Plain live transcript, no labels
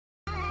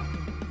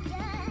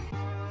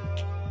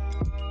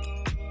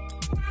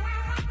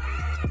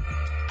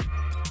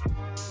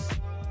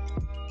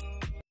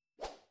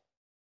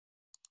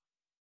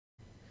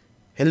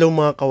Hello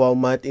mga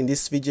kawawmat, in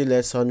this video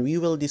lesson, we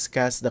will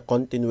discuss the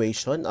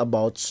continuation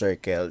about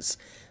circles.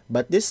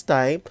 But this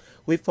time,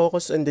 we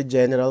focus on the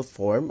general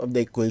form of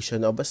the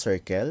equation of a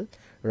circle,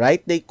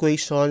 write the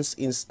equations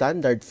in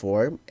standard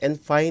form, and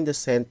find the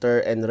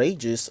center and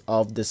radius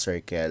of the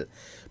circle.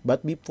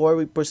 But before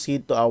we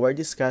proceed to our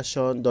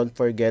discussion, don't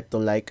forget to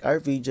like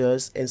our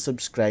videos and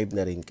subscribe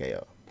na rin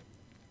kayo.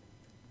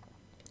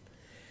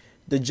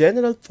 The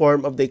general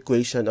form of the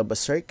equation of a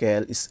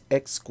circle is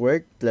x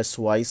squared plus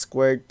y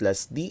squared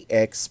plus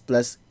dx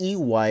plus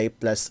ey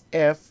plus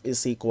f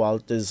is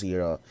equal to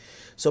 0.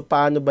 So,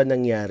 paano ba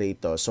nangyari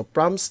ito? So,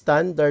 from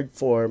standard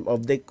form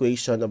of the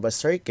equation of a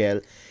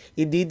circle,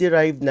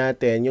 i-derive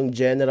natin yung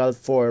general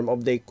form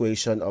of the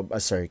equation of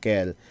a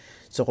circle.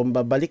 So, kung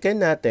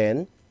babalikan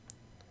natin,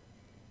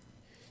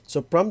 so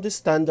from the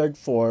standard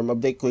form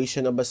of the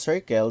equation of a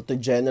circle to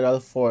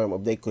general form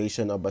of the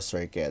equation of a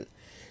circle.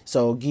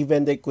 So,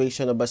 given the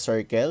equation of a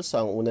circle,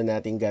 so ang una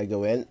natin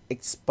gagawin,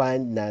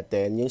 expand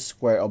natin yung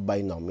square of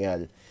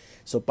binomial.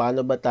 So,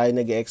 paano ba tayo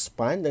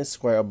nag-expand ng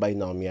square of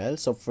binomial?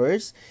 So,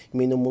 first,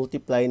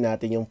 minumultiply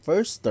natin yung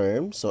first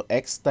term. So,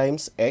 x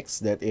times x,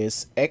 that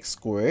is x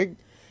squared.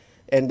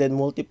 And then,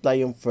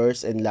 multiply yung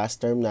first and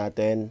last term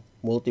natin,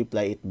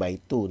 multiply it by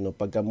 2. No?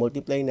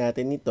 Pagka-multiply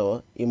natin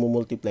ito,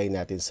 imumultiply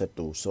natin sa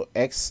 2. So,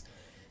 x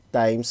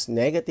times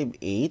negative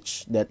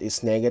h, that is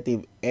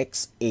negative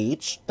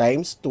xh,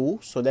 times 2,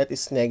 so that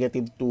is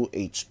negative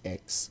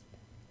 2hx.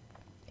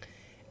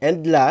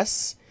 And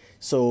last,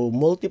 so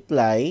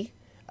multiply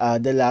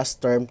the last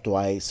term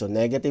twice. So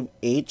negative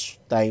h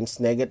times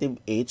negative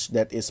h,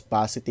 that is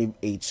positive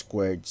h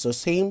squared. So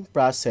same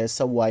process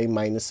sa y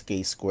minus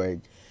k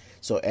squared.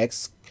 So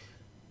x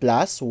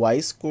plus y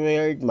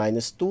squared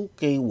minus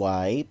 2ky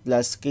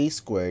plus k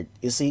squared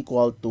is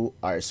equal to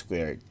r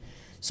squared.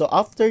 So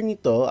after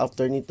nito,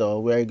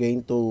 we are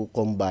going to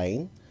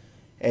combine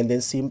and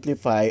then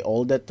simplify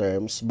all the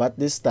terms. But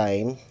this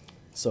time,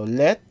 so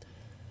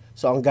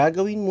ang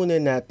gagawin muna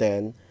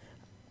natin,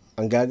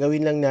 ang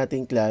gagawin lang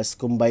natin class,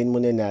 combine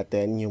muna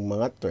natin yung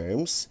mga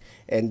terms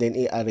and then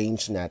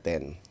i-arrange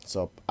natin.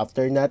 So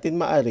after natin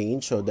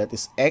ma-arrange, so that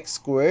is x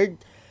squared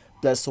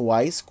plus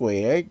y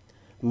squared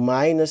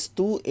minus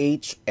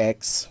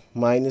 2hx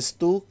minus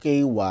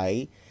 2ky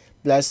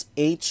plus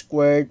h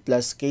squared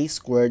plus k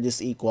squared is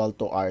equal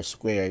to r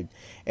squared.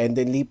 And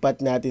then lipat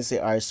natin si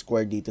r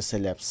squared dito sa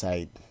left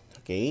side.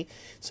 Okay?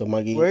 So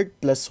magiging squared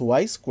plus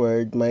y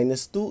squared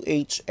minus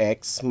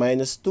 2hx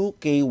minus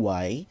 2ky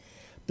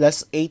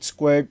plus h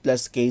squared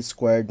plus k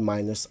squared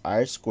minus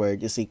r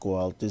squared is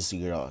equal to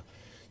 0.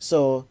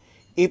 So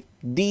if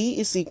d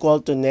is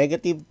equal to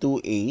negative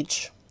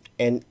 2h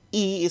and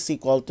e is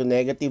equal to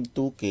negative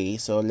 2k,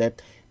 so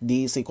let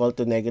d is equal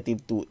to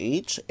negative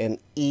 2h and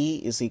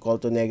e is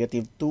equal to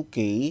negative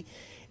 2k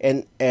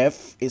and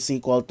f is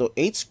equal to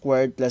h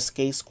squared plus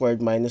k squared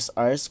minus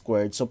r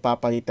squared. So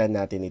papalitan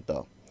natin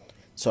ito.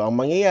 So ang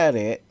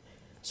mangyayari,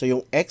 so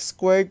yung x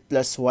squared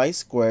plus y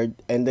squared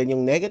and then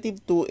yung negative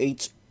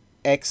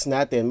 2hx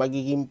natin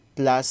magiging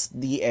plus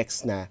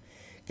dx na.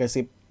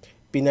 Kasi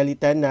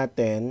pinalitan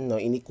natin, no,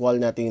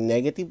 inequal natin yung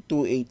negative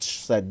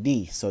 2h sa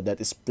d. So that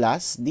is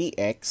plus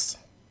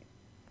dx.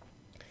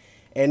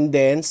 And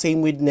then, same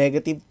with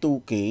negative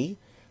 2k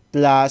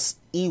plus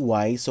ey.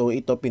 So,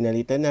 ito,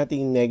 pinalitan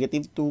natin yung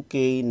negative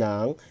 2k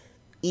ng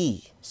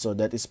e. So,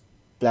 that is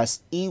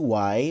plus ey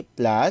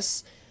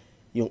plus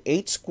yung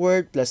h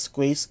squared plus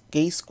k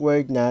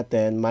squared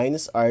natin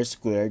minus r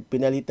squared,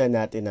 pinalitan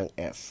natin ng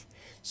f.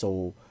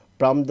 So,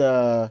 from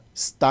the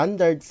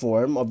standard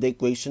form of the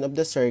equation of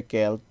the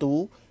circle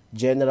to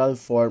general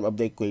form of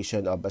the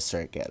equation of a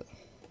circle.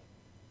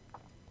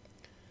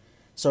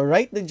 So,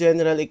 write the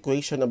general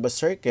equation of a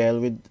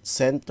circle with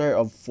center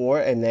of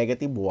 4 and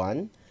negative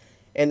 1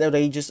 and a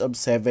radius of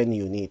 7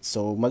 units.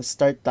 So,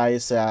 mag-start tayo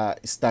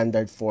sa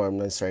standard form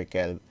ng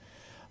circle.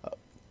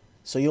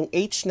 So, yung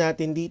h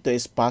natin dito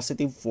is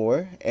positive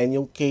 4 and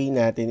yung k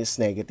natin is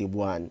negative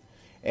 1.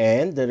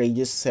 And the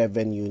radius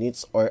 7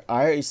 units or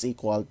r is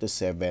equal to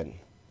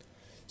 7.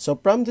 So,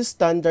 from the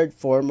standard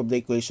form of the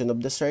equation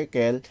of the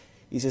circle,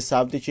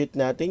 isi-substitute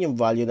natin yung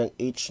value ng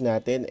h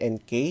natin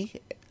and k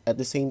at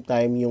the same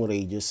time yung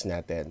radius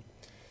natin.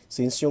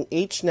 Since yung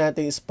h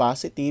natin is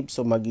positive,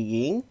 so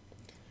magiging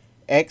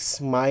x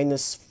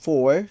minus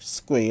 4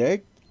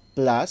 squared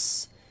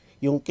plus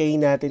yung k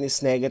natin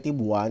is negative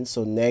 1.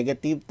 So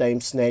negative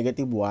times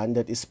negative 1,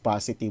 that is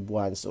positive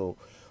 1. So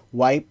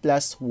y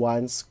plus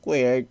 1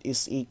 squared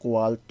is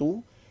equal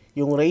to,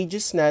 yung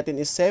radius natin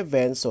is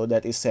 7, so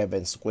that is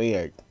 7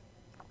 squared.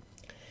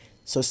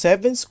 So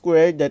 7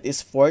 squared, that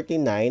is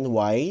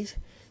 49y.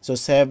 So,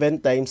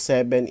 7 times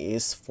 7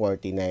 is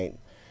 49.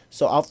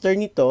 So, after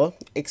nito,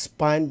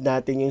 expand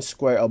natin yung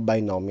square of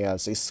binomial.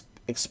 So,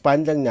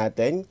 expand lang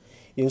natin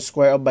yung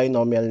square of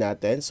binomial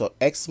natin. So,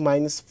 x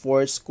minus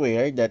 4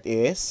 squared, that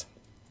is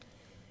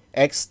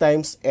x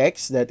times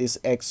x, that is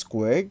x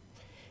squared.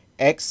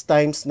 X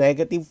times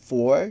negative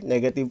 4,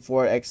 negative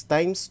 4x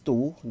times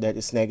 2, that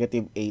is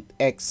negative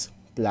 8x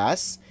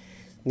plus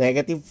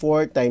Negative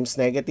 4 times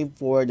negative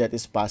 4, that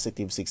is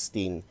positive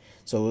 16.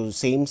 So,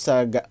 same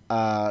sa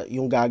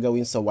yung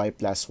gagawin sa y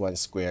plus 1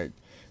 squared.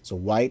 So,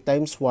 y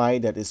times y,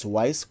 that is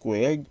y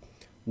squared.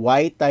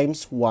 Y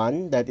times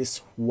 1, that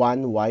is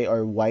 1y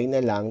or y na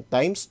lang,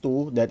 times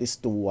 2, that is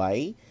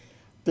 2y,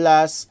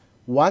 plus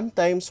 1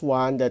 times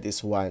 1, that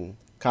is 1.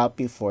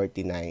 Copy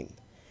 49.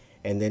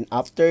 And then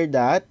after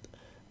that,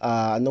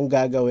 anong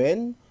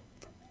gagawin?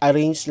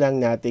 Arrange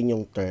lang natin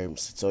yung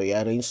terms. So,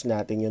 i-arrange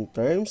natin yung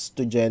terms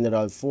to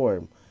general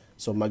form.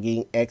 So,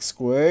 maging x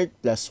squared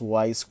plus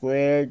y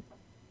squared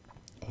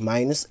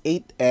minus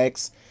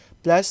 8x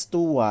plus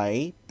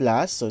 2y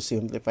plus, so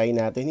simplify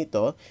natin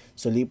ito.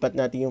 So, lipat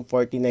natin yung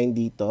 49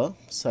 dito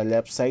sa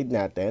left side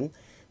natin.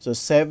 So,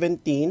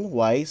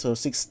 17y, so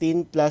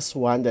 16 plus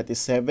 1, that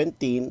is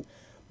 17,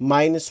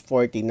 minus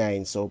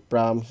 49. So,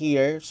 from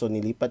here, so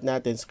nilipat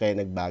natin, so kaya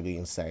nagbago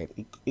yung sign,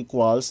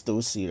 equals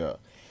to 0.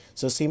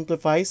 So,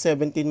 simplify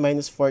 17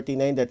 minus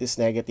 49, that is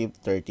negative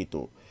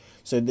 32.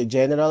 So, the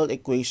general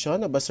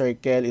equation of a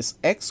circle is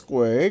x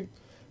squared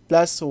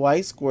plus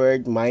y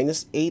squared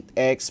minus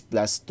 8x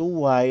plus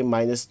 2y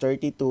minus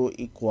 32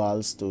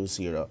 equals to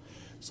 0.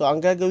 So, ang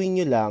gagawin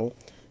nyo lang,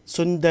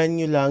 sundan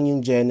nyo lang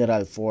yung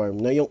general form,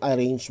 no? Yung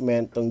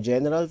arrangement ng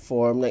general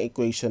form ng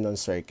equation ng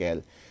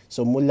circle.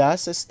 So, mula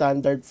sa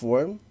standard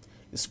form,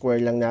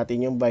 square lang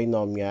natin yung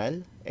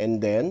binomial, and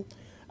then,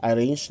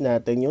 arrange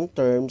natin yung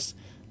terms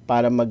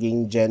para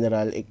maging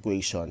general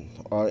equation,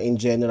 or in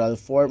general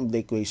form,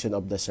 the equation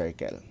of the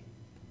circle.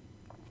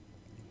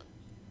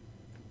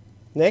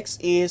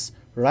 Next is,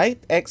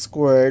 write x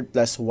squared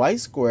plus y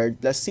squared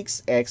plus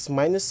 6x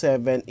minus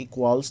 7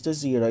 equals to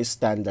 0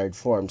 standard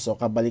form. So,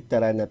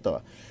 kabaliktaran na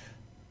to.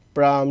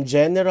 From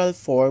general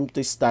form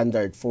to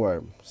standard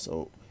form.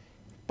 So,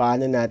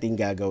 paano natin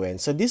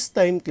gagawin? So, this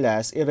time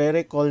class,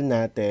 i-recall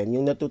natin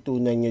yung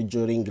natutunan nyo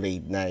during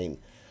grade 9.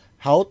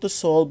 How to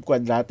solve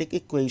quadratic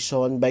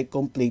equation by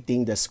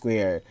completing the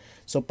square.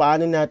 So,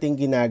 paano natin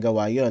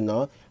ginagawa yon,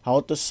 no?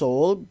 How to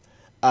solve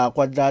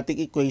quadratic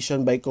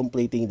equation by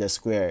completing the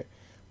square.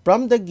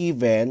 From the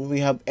given,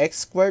 we have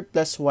x squared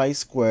plus y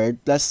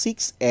squared plus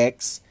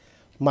 6x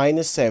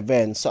minus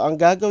 7. So, ang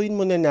gagawin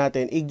muna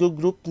natin,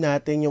 i-group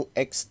natin yung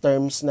x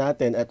terms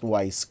natin at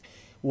y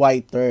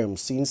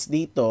terms. Since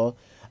dito,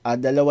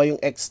 dalawa yung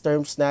x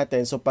terms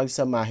natin, so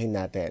pagsamahin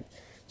natin.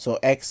 So,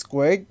 x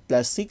squared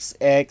plus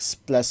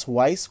 6x plus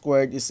y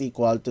squared is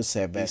equal to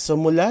 7. So,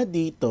 mula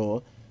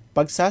dito,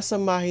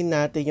 pagsasamahin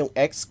natin yung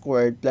x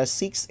squared plus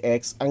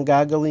 6x, ang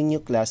gagawin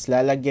nyo class,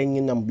 lalagyan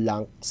nyo ng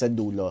blank sa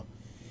dulo.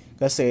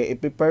 Kasi,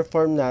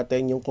 ipiperform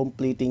natin yung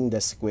completing the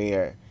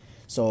square.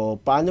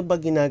 So, paano ba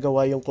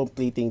ginagawa yung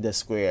completing the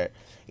square?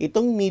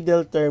 Itong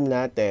middle term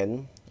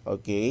natin,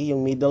 okay,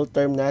 yung middle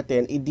term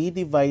natin,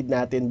 i-divide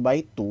natin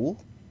by 2.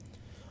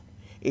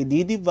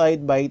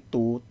 I-divide by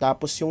 2,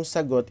 tapos yung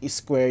sagot is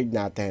squared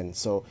natin.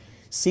 So,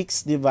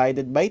 6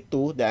 divided by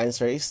 2, the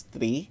answer is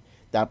 3.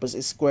 Tapos,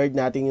 squared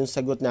natin yung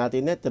sagot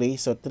natin na 3.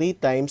 So, 3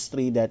 times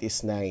 3, that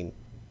is 9.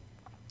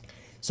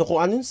 So,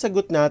 kung anong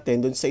sagot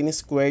natin, dun sa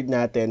in-squared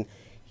natin,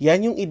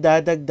 yan yung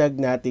idadagdag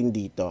natin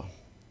dito.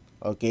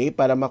 Okay?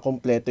 Para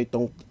makompleto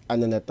itong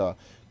ano na to,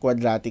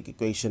 quadratic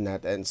equation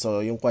natin.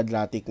 So, yung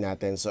quadratic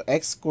natin. So,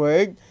 x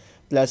squared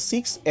plus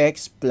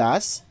 6x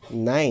plus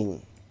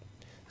 9.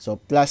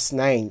 So, plus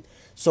 9.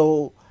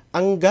 So,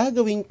 ang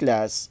gagawing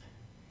class,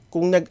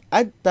 kung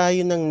nag-add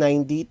tayo ng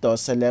 9 dito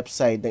sa left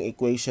side ng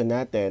equation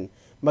natin,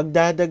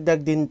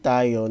 magdadagdag din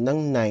tayo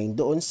ng 9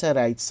 doon sa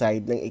right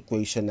side ng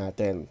equation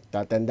natin.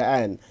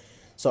 Tatandaan.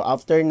 So,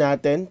 after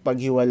natin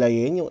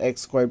paghiwalayin yung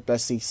x squared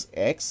plus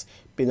 6x,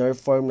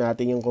 pinerform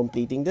natin yung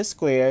completing the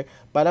square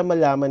para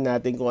malaman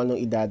natin kung anong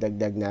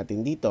idadagdag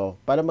natin dito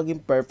para maging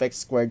perfect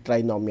squared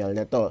trinomial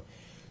na to.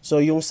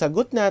 So, yung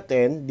sagot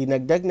natin,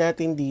 dinagdag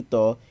natin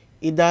dito,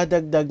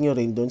 idadagdag nyo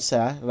rin dun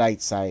sa right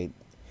side.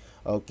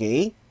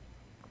 Okay?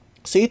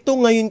 So, ito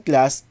ngayon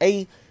class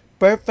ay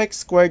perfect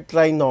squared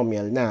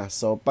trinomial na.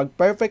 So, pag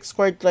perfect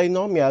squared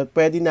trinomial,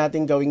 pwede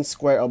natin gawing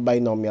square of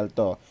binomial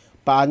to.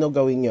 Paano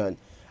gawin yon?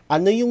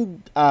 Ano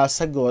yung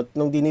sagot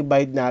nung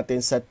dinivide natin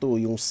sa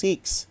 2? Yung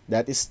 6.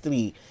 That is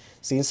 3.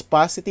 Since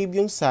positive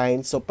yung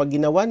sign, so pag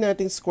ginawa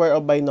natin square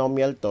of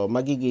binomial to,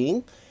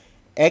 magiging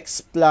x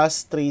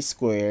plus 3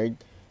 squared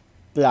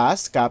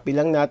plus, copy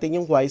lang natin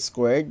yung y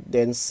squared,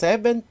 then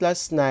 7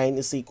 plus 9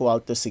 is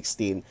equal to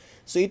 16.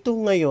 So ito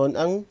ngayon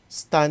ang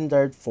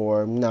standard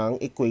form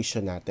ng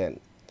equation natin.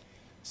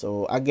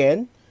 So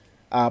again,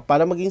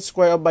 para maging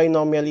square of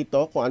binomial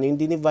ito, kung ano yung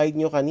dinivide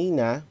nyo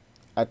kanina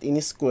at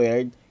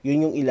in-squared,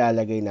 yun yung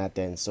ilalagay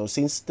natin. So,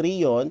 since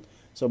 3 yon,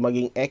 so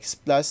maging x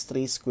plus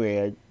 3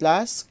 squared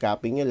plus,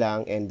 copy nyo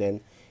lang, and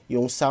then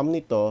yung sum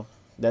nito,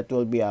 that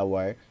will be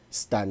our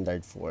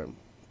standard form.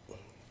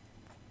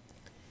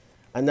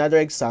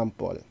 Another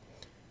example.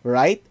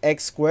 Write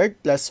x squared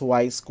plus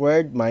y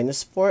squared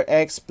minus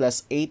 4x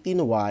plus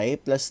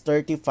 18y plus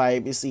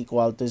 35 is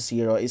equal to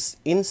 0 is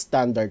in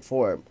standard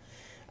form.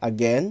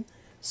 Again,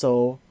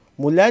 so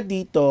mula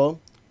dito,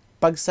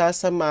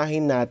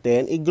 pagsasamahin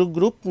natin,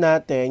 i-group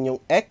natin yung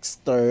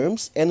x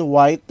terms and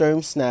y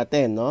terms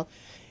natin, no?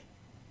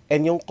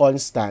 And yung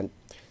constant.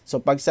 So,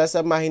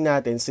 pagsasamahin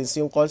natin, since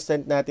yung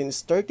constant natin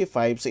is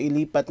 35, so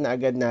ilipat na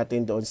agad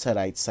natin doon sa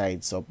right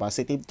side. So,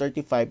 positive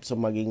 35, so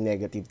maging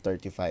negative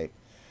 35.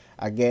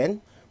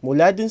 Again,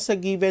 mula dun sa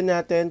given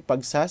natin,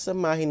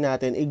 pagsasamahin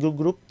natin,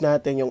 i-group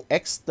natin yung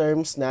x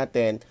terms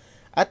natin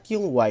at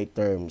yung y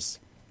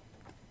terms.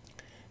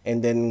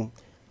 And then,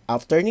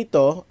 after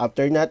nito,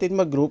 after natin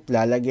mag-group,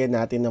 lalagyan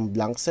natin ng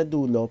blank sa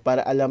dulo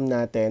para alam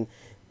natin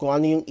kung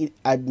ano yung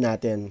i-add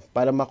natin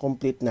para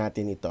ma-complete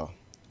natin ito.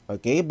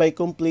 Okay, by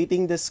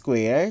completing the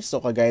square, so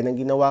kagaya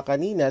ng ginawa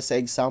kanina sa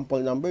example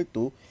number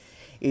 2,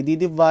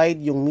 i-divide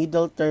yung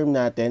middle term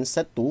natin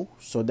sa 2,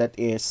 so that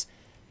is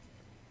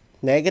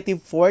negative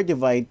 4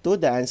 divide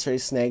 2, the answer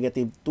is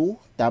negative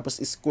 2.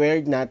 Tapos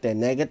squared natin,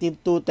 negative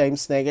 2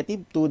 times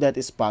negative 2, that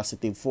is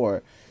positive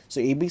 4. So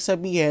ibig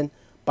sabihin,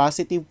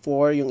 positive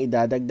 4 yung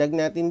idadagdag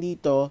natin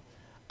dito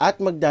at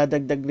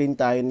magdadagdag rin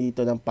tayo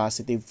dito ng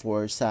positive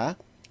 4 sa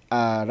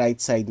right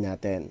side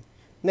natin.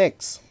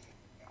 Next,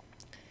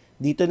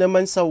 dito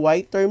naman sa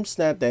y terms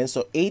natin,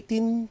 so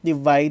 18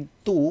 divide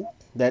 2,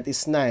 that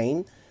is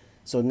 9.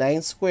 So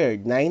 9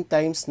 squared, 9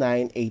 times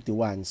 9,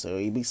 81. So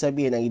ibig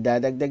sabihin, ang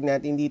idadagdag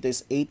natin dito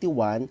is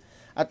 81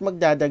 at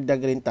magdadagdag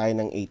rin tayo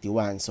ng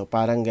 81. So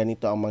parang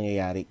ganito ang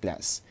mangyayari,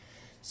 class.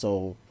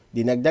 So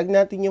dinagdag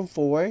natin yung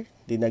 4,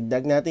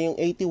 dinagdag natin yung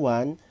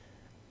 81,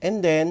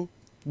 and then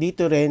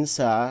dito rin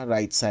sa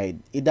right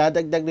side,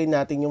 idadagdag rin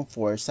natin yung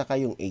 4 saka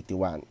yung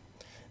 81.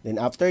 Then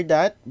after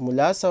that,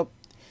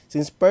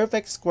 since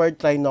perfect squared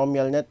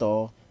trinomial na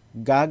to,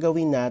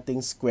 gagawin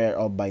nating square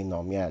of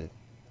binomial.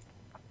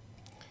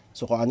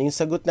 So kung ano yung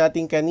sagot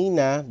natin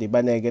kanina, di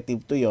ba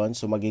negative 2 yon,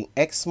 so maging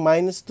x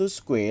minus 2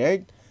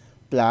 squared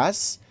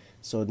plus,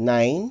 so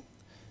 9,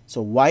 so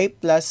y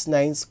plus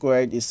 9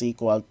 squared is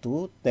equal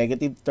to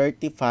negative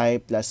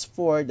 35 plus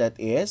 4, that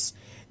is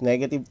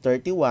negative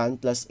 31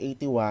 plus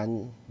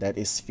 81, that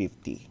is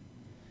 50.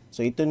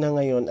 So ito na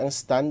ngayon ang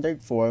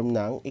standard form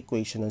ng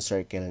equation ng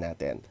circle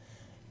natin.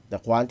 The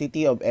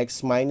quantity of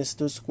x minus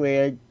 2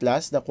 squared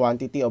plus the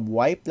quantity of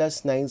y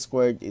plus 9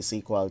 squared is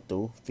equal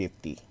to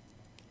 50.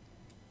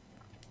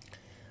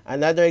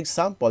 Another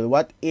example,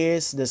 what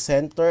is the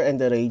center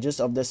and the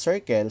radius of the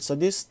circle? So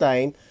this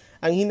time,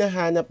 ang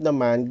hinahanap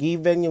naman,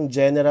 given yung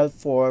general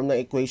form ng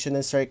equation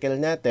ng circle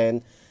natin,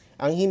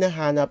 ang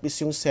hinahanap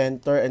is yung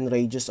center and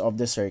radius of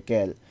the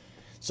circle.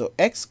 So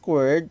x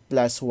squared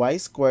plus y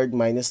squared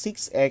minus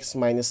 6x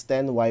minus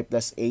 10y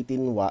plus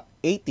 18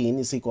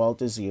 is equal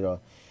to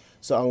 0.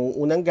 So ang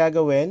unang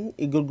gagawin,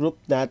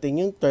 i-group natin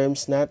yung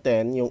terms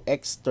natin, yung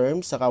x term,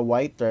 saka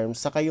y term,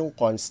 saka yung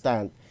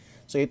constant.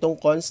 So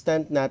itong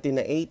constant natin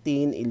na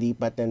 18,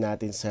 ilipat na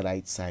natin sa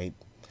right side.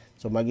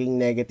 So maging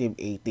negative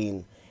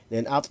 18.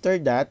 Then after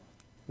that,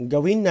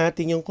 gawin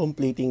natin yung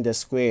completing the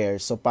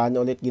square. So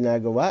paano ulit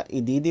ginagawa?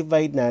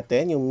 I-divide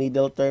natin yung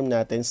middle term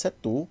natin sa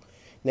 2.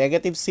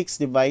 Negative 6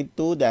 divide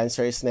 2, the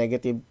answer is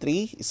negative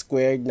 3.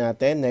 Squared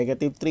natin,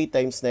 negative 3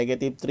 times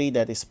negative 3,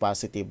 that is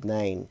positive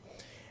 9.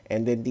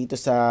 And then dito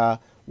sa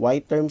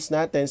y terms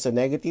natin, so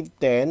negative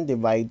 10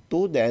 divide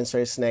 2, the answer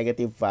is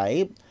negative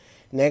 5.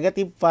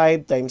 Negative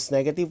 5 times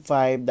negative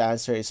 5, the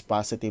answer is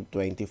positive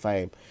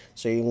 25.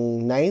 So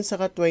yung 9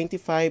 saka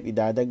 25,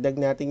 idadagdag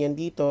natin yan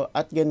dito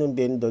at ganun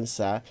din doon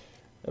sa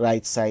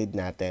right side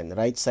natin,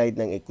 right side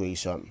ng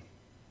equation.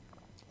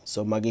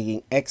 So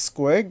magiging x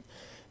squared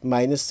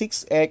minus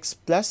 6x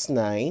plus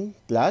 9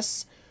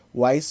 plus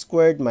y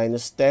squared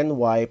minus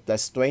 10y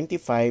plus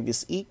 25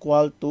 is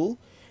equal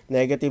to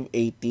negative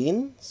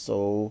 18.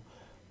 So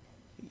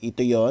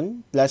ito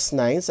yon, plus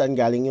 9, saan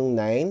galing yung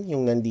 9?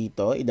 Yung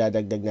nandito,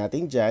 idadagdag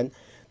natin dyan.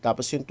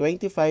 Tapos yung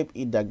 25,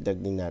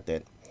 idagdag din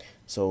natin.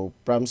 So,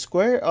 from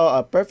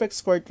perfect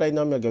square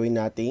trinomial, gawin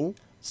nating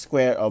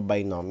square of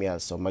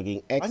binomial. So,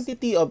 maging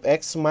quantity of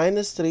x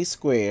minus 3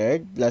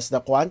 squared plus the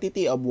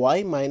quantity of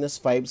y minus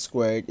 5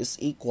 squared is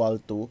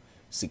equal to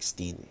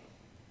 16.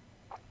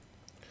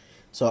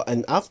 So,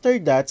 and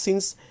after that,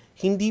 since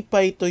hindi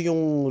pa ito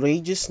yung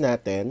radius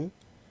natin,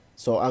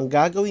 so, ang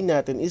gagawin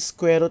natin is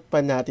square root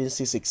pa natin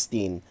si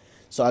 16.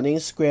 So, ano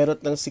yung square root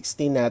ng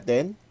 16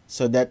 natin?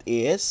 So, that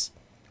is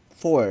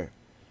 4.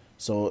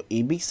 So,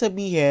 ibig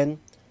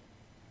sabihin,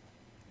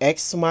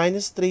 x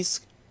minus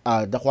 3,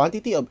 the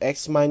quantity of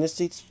x minus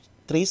 3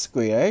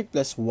 squared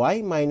plus y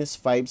minus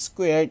 5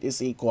 squared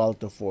is equal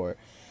to 4.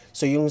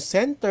 So, yung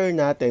center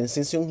natin,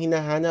 since yung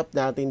hinahanap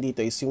natin dito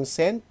is yung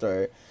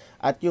center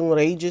at yung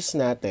radius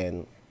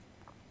natin,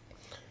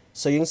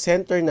 so, yung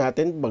center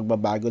natin,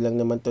 magbabago lang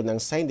naman to ng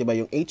sign, di ba?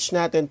 Yung h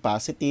natin,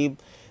 positive,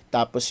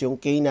 tapos yung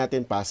k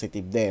natin,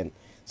 positive din.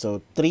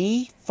 So,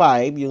 3,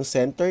 5, yung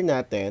center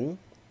natin,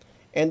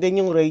 and then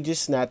yung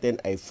radius natin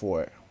ay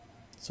 4.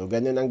 So,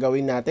 ganun ang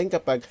gawin natin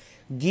kapag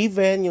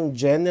given yung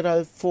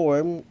general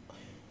form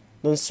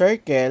ng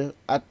circle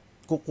at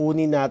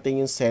kukunin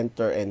natin yung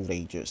center and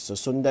radius. So,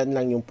 sundan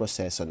lang yung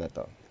proseso na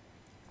to.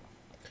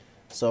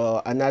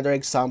 So, another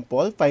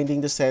example,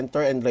 finding the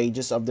center and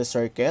radius of the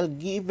circle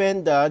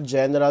given the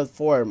general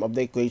form of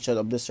the equation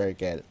of the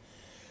circle.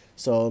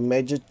 So,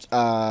 medyo,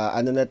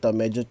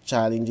 medyo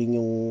challenging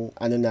yung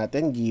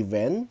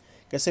given.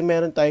 Kasi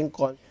meron tayong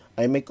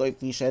ay may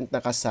coefficient na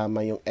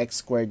kasama yung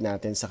x squared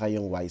natin saka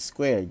yung y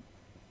squared.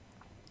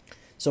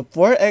 So,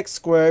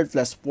 4x squared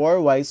plus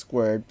 4y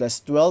squared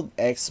plus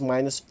 12x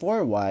minus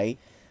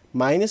 4y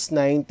minus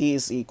 90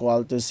 is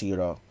equal to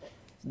 0.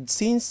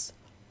 Since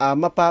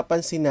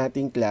mapapansin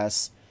natin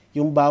class,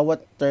 yung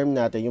bawat term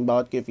natin, yung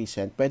bawat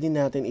coefficient, pwede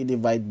natin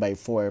i-divide by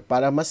 4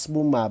 para mas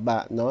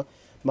bumaba, no?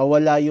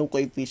 Mawala yung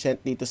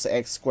coefficient dito sa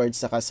x squared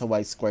saka sa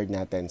y squared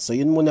natin. So,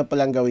 yun muna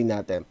palang gawin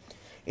natin.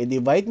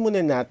 I-divide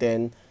muna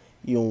natin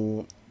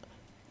yung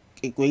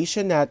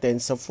equation natin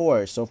sa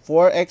 4. So,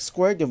 4x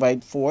squared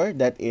divide 4,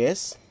 that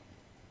is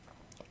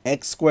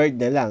x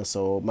squared na lang.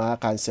 So,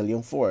 maka-cancel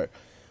yung 4.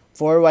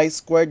 4y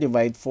squared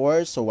divide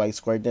 4, so y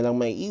squared na lang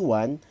may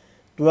iwan.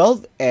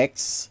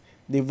 12x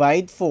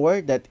divide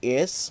 4, that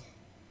is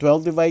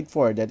 12 divide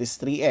 4, that is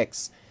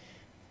 3x.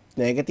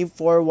 Negative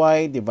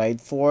 4y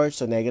divide 4,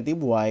 so negative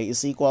y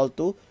is equal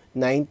to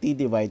 90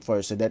 divide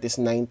 4, so that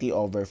is 90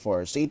 over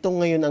 4. So, ito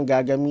ngayon ang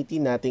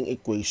gagamitin nating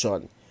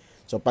equation.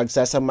 So,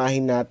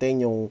 pagsasamahin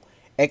natin yung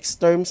x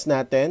terms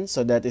natin,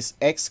 so that is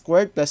x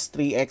squared plus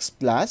 3x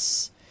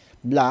plus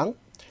blank,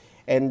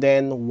 and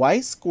then y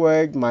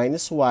squared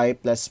minus y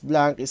plus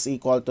blank is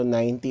equal to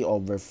 90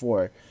 over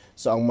 4.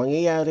 So, ang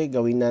mangyayari,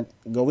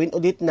 gawin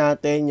ulit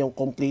natin yung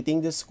completing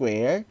the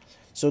square.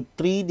 So,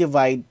 3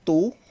 divide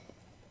 2,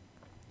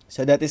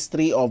 so that is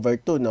 3 over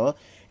 2, no?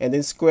 And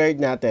then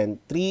squared natin,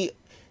 3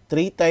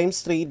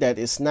 times 3, that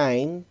is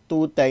 9.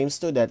 2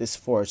 times 2, that is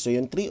 4. So,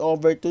 yung 3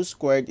 over 2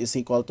 squared is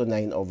equal to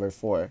 9 over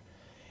 4.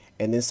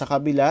 And then sa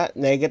kabila,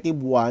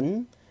 negative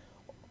 1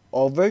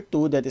 over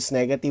 2, that is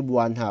negative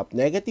 1 half.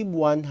 Negative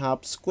 1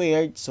 half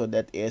squared, so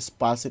that is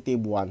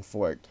positive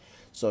 1/4.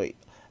 So,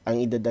 ang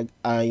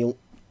yung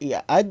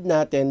i-add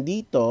natin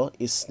dito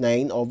is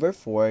 9 over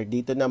 4.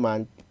 Dito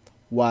naman,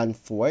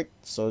 1/4.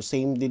 So,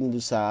 same din do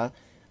sa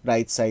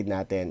right side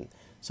natin.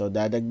 So,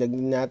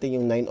 dadagdagin natin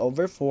yung 9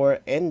 over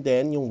 4 and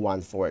then yung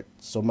 1/4.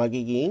 So,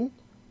 magiging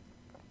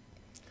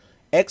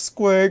x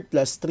squared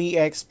plus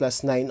 3x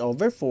plus 9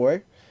 over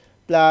 4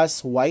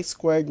 plus y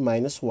squared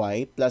minus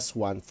y plus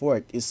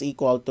 1/4 is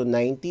equal to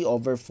 90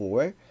 over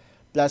 4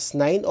 plus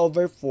 9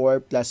 over 4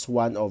 plus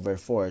 1 over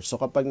 4. So,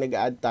 kapag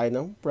nag-add tayo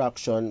ng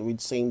fraction with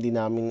same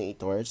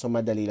denominator, so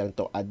madali lang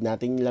to. Add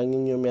natin lang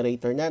yung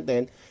numerator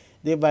natin,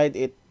 divide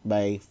it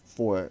by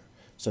 4.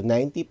 So,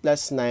 90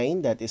 plus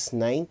 9, that is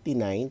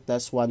 99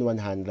 plus 1,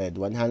 100.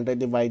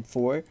 100 divide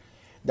 4,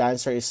 the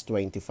answer is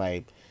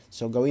 25.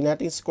 So, gawin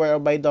natin square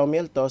of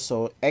binomial to.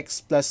 So,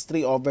 x plus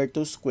 3 over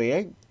 2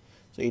 squared.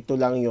 So, ito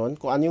lang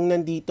yon. Kung ano yung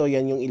nandito,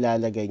 yan yung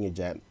ilalagay nyo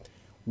dyan.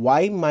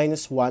 Y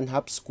minus 1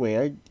 half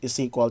squared is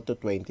equal to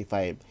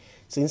 25.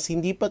 Since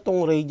hindi pa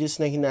tong radius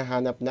na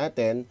hinahanap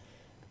natin,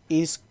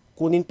 is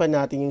kunin pa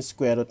natin yung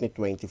square root ni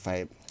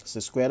 25. So,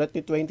 square root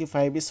ni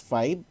 25 is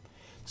 5.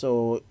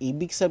 So,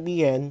 ibig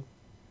sabihin,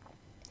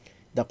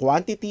 the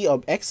quantity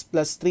of x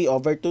plus 3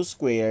 over 2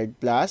 squared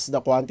plus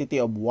the quantity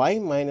of y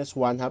minus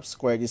 1 half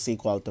squared is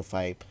equal to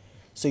 5.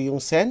 So,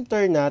 yung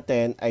center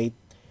natin ay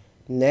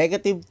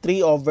negative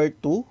 3 over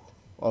 2.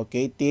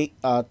 Okay,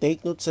 take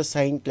note sa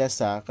sign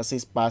class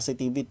kasi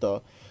positive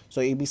ito.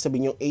 So, ibig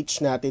sabihin yung h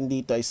natin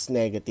dito is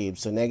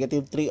negative. So,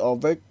 negative 3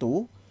 over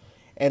 2.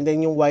 And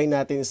then yung y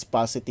natin is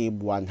positive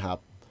 1 half.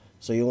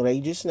 So, yung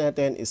radius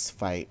natin is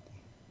 5.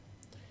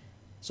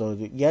 So,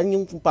 yan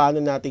yung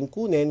paano natin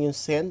kunin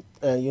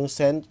yung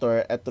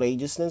center at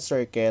radius ng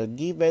circle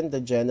given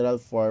the general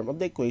form of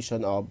the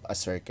equation of a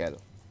circle.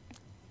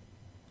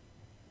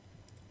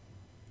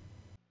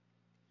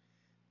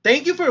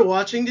 Thank you for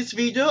watching this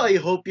video. I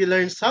hope you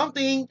learned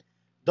something.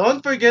 Don't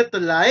forget to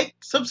like,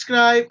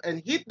 subscribe, and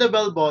hit the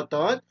bell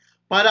button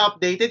para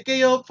updated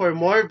kayo for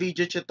more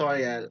video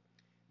tutorial.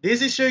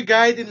 This is your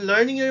guide in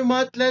learning your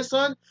math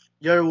lesson,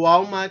 your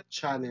Wow Math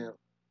channel.